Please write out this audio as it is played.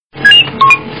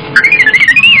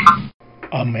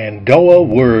A Mandoa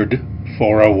word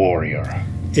for a warrior.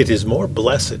 It is more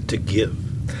blessed to give.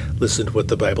 Listen to what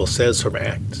the Bible says from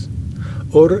Acts.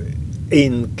 Or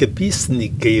ein kapisni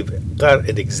gave gar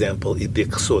an example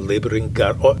ibik so laboring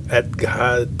gar at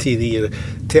gahatirir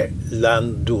te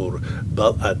landur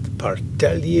bal at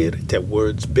partalir te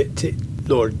words bitte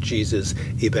Lord Jesus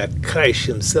ibak Christ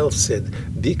himself said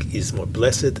bik is more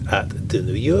blessed at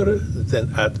denuyur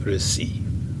than at receive.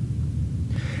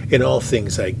 In all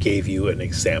things I gave you an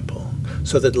example,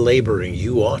 so that laboring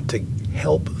you ought to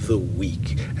help the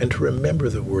weak, and to remember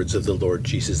the words of the Lord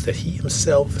Jesus, that he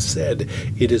himself said,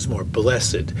 it is more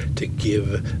blessed to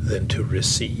give than to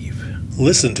receive.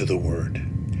 Listen to the word.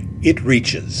 It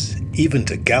reaches even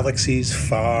to galaxies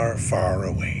far, far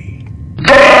away.